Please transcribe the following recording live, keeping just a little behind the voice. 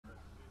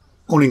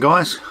Morning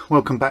guys,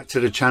 welcome back to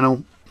the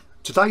channel.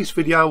 Today's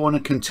video I want to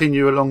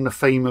continue along the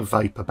theme of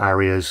vapour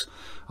barriers.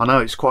 I know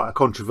it's quite a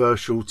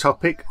controversial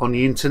topic on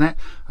the internet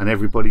and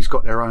everybody's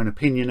got their own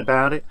opinion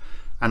about it,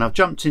 and I've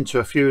jumped into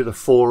a few of the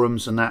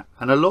forums and that,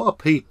 and a lot of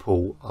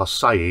people are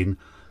saying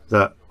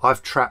that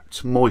I've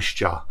trapped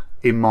moisture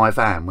in my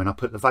van when I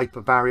put the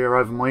vapour barrier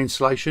over my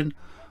insulation.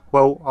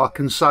 Well, I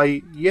can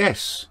say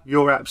yes,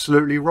 you're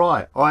absolutely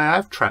right. I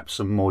have trapped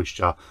some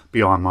moisture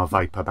behind my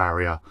vapour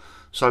barrier.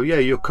 So yeah,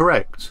 you're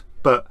correct.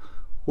 But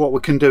what we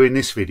can do in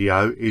this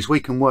video is we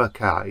can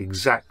work out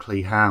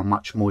exactly how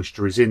much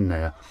moisture is in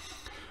there.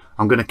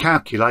 I'm going to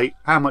calculate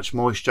how much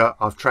moisture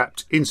I've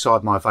trapped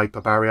inside my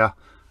vapour barrier,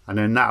 and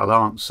then that'll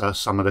answer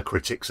some of the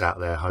critics out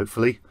there,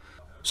 hopefully.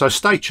 So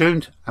stay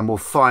tuned and we'll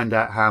find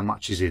out how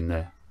much is in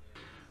there.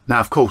 Now,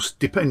 of course,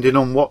 depending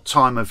on what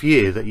time of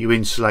year that you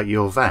insulate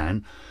your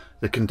van,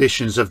 the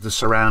conditions of the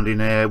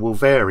surrounding air will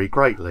vary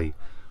greatly,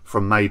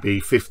 from maybe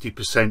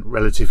 50%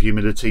 relative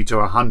humidity to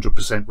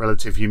 100%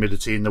 relative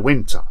humidity in the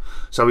winter.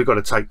 So we've got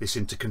to take this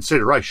into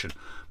consideration.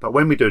 But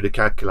when we do the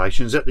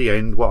calculations at the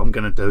end, what I'm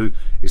going to do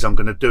is I'm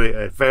going to do it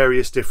at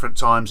various different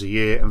times a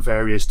year and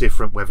various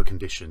different weather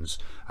conditions,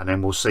 and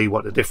then we'll see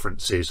what the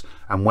difference is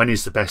and when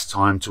is the best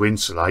time to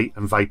insulate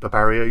and vapour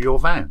barrier your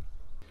van.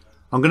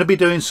 I'm going to be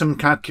doing some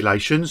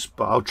calculations,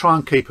 but I'll try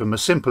and keep them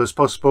as simple as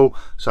possible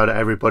so that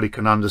everybody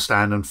can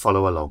understand and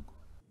follow along.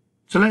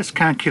 So let's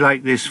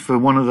calculate this for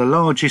one of the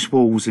largest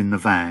walls in the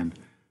van,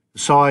 the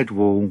side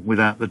wall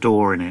without the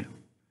door in it.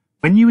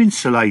 When you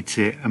insulate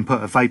it and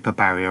put a vapour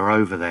barrier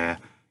over there,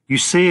 you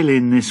seal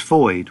in this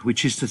void,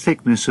 which is the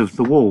thickness of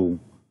the wall.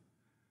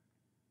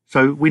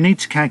 So we need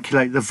to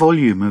calculate the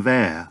volume of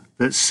air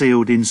that's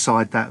sealed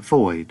inside that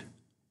void.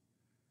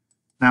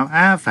 Now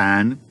our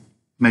van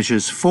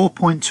measures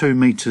 4.2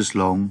 metres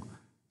long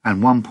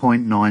and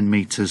 1.9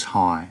 metres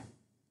high.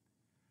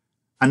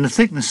 And the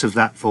thickness of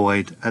that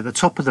void at the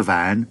top of the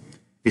van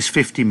is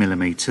 50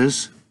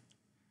 millimetres,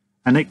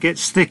 and it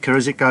gets thicker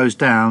as it goes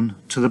down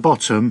to the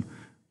bottom,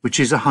 which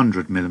is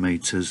 100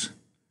 millimetres.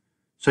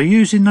 So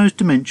using those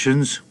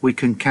dimensions we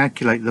can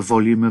calculate the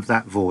volume of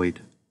that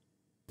void.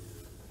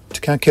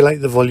 To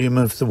calculate the volume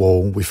of the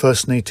wall, we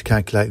first need to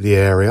calculate the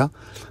area.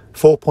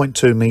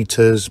 4.2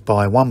 metres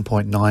by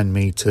 1.9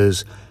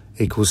 metres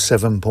equals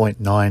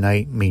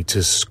 7.98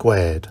 metres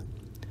squared.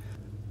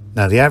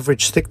 Now the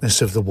average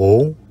thickness of the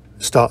wall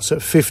starts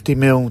at 50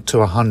 mil to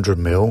 100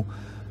 mil,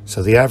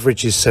 so the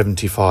average is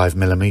 75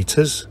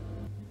 millimeters.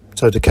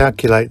 So to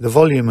calculate the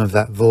volume of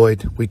that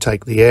void, we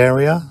take the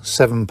area,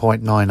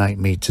 7.98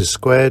 meters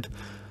squared,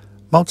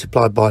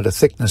 multiplied by the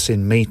thickness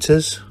in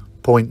meters,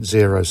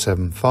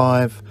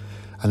 0.075,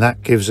 and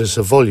that gives us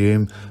a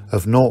volume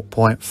of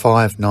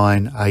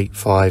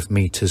 0.5985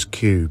 meters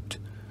cubed.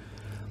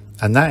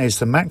 And that is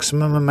the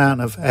maximum amount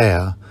of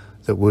air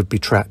that would be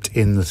trapped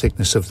in the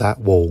thickness of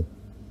that wall.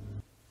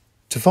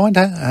 To find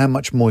out how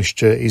much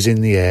moisture is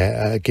in the air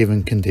at a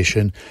given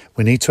condition,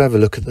 we need to have a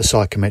look at the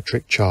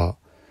psychrometric chart.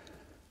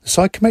 The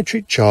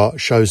psychrometric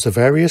chart shows the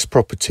various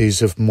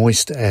properties of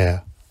moist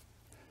air.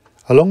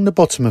 Along the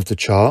bottom of the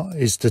chart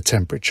is the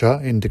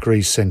temperature in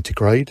degrees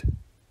centigrade.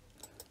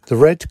 The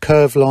red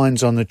curved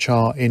lines on the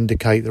chart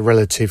indicate the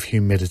relative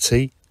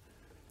humidity,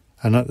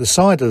 and at the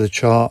side of the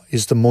chart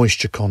is the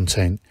moisture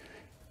content.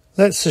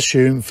 Let's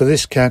assume for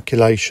this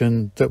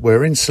calculation that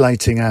we're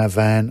insulating our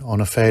van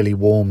on a fairly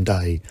warm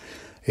day.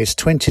 It's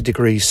 20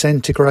 degrees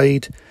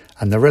centigrade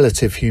and the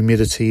relative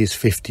humidity is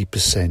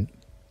 50%.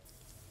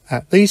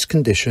 At these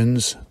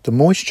conditions, the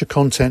moisture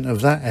content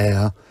of that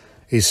air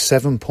is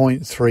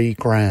 7.3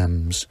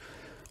 grams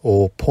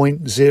or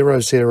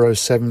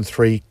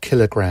 0.0073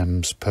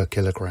 kilograms per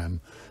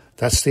kilogram.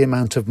 That's the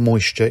amount of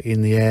moisture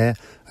in the air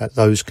at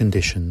those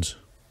conditions.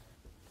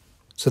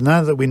 So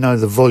now that we know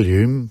the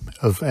volume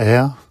of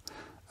air,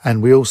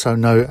 and we also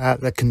know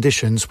at the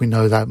conditions we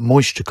know that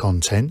moisture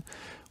content,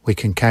 we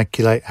can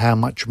calculate how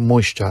much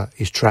moisture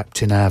is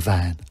trapped in our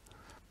van.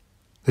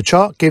 The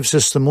chart gives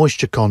us the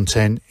moisture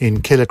content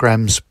in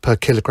kilograms per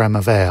kilogram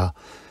of air.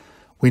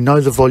 We know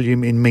the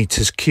volume in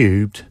meters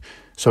cubed,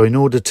 so in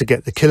order to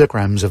get the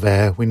kilograms of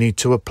air we need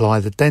to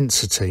apply the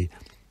density.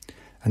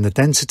 And the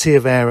density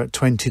of air at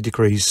 20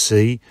 degrees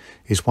C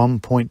is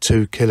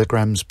 1.2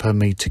 kilograms per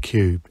metre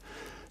cubed.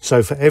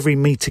 So for every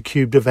metre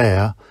cubed of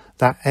air,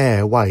 that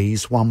air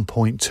weighs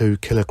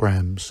 1.2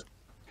 kilograms.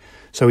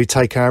 So we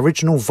take our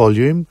original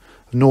volume,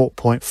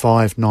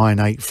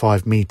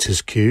 0.5985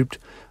 metres cubed,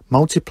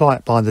 multiply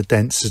it by the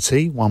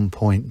density,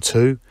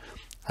 1.2,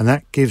 and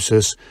that gives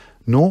us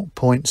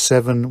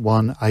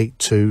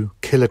 0.7182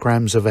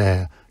 kilograms of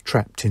air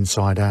trapped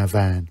inside our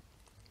van.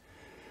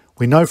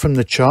 We know from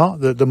the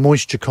chart that the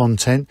moisture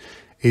content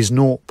is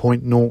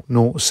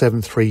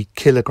 0.0073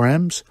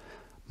 kilograms.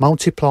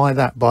 Multiply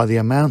that by the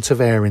amount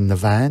of air in the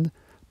van,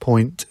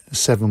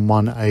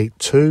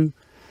 0.7182,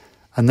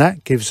 and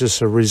that gives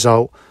us a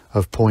result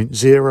of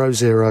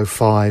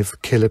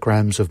 0.005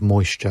 kilograms of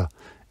moisture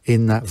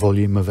in that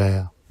volume of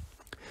air.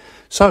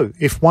 So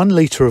if 1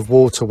 litre of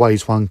water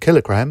weighs 1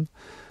 kilogram,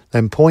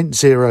 then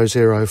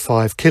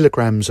 0.005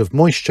 kilograms of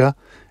moisture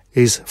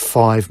is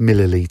 5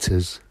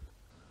 millilitres.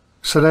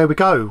 So there we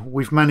go,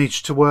 we've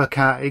managed to work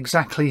out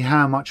exactly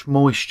how much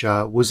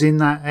moisture was in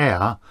that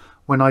air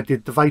when I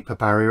did the vapour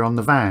barrier on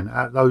the van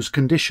at those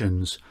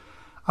conditions.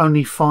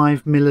 Only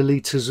 5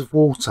 millilitres of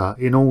water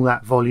in all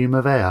that volume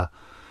of air.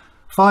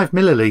 5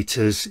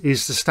 millilitres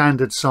is the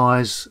standard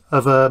size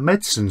of a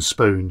medicine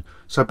spoon,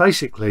 so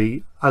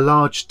basically a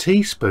large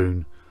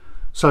teaspoon.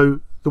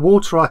 So the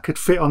water I could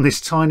fit on this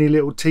tiny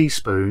little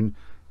teaspoon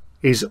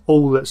is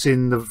all that's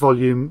in the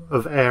volume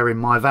of air in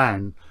my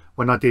van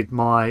when I did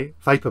my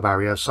vapour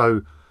barrier.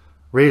 So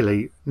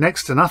really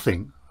next to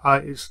nothing.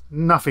 It's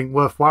nothing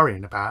worth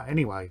worrying about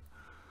anyway.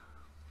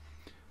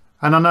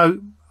 And I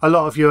know a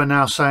lot of you are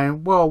now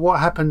saying, well, what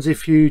happens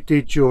if you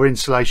did your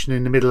insulation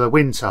in the middle of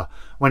winter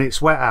when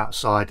it's wet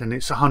outside and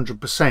it's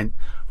 100%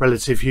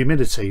 relative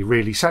humidity,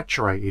 really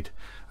saturated,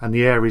 and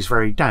the air is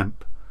very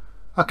damp?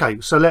 Okay,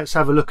 so let's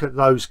have a look at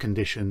those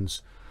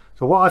conditions.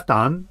 So what I've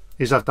done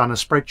is I've done a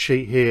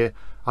spreadsheet here.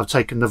 I've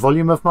taken the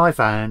volume of my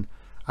van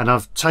and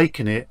I've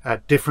taken it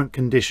at different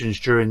conditions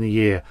during the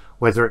year,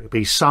 whether it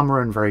be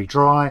summer and very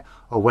dry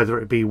or whether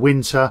it be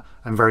winter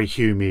and very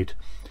humid.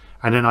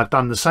 And then I've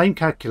done the same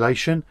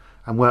calculation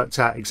and worked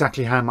out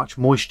exactly how much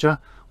moisture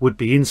would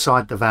be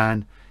inside the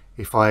van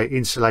if I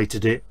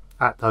insulated it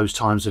at those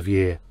times of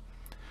year.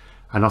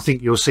 And I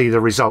think you'll see the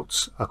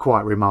results are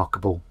quite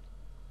remarkable.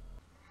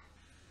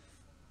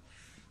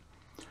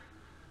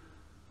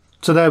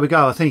 So there we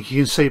go. I think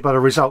you can see by the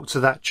results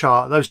of that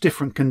chart, those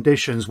different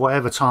conditions,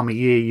 whatever time of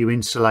year you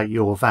insulate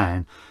your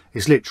van,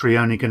 is literally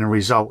only going to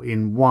result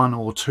in 1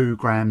 or 2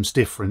 grams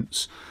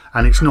difference,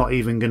 and it's not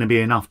even going to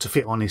be enough to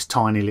fit on this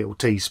tiny little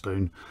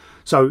teaspoon.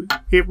 So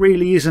it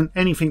really isn't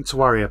anything to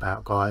worry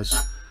about,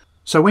 guys.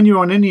 So when you're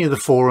on any of the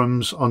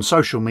forums on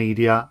social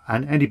media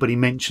and anybody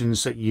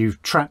mentions that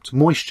you've trapped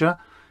moisture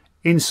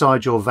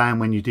inside your van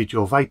when you did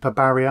your vapour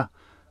barrier,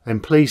 then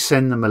please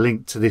send them a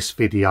link to this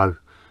video,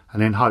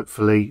 and then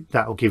hopefully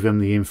that will give them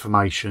the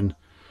information.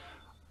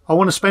 I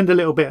want to spend a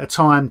little bit of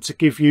time to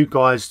give you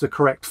guys the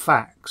correct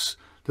facts.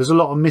 There's a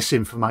lot of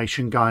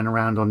misinformation going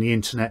around on the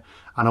internet,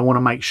 and I want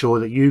to make sure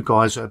that you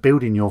guys that are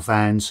building your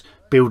vans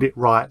build it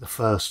right the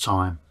first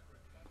time.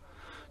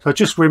 So it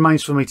just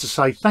remains for me to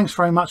say thanks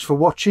very much for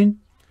watching,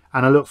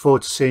 and I look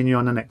forward to seeing you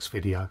on the next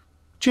video.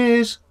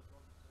 Cheers!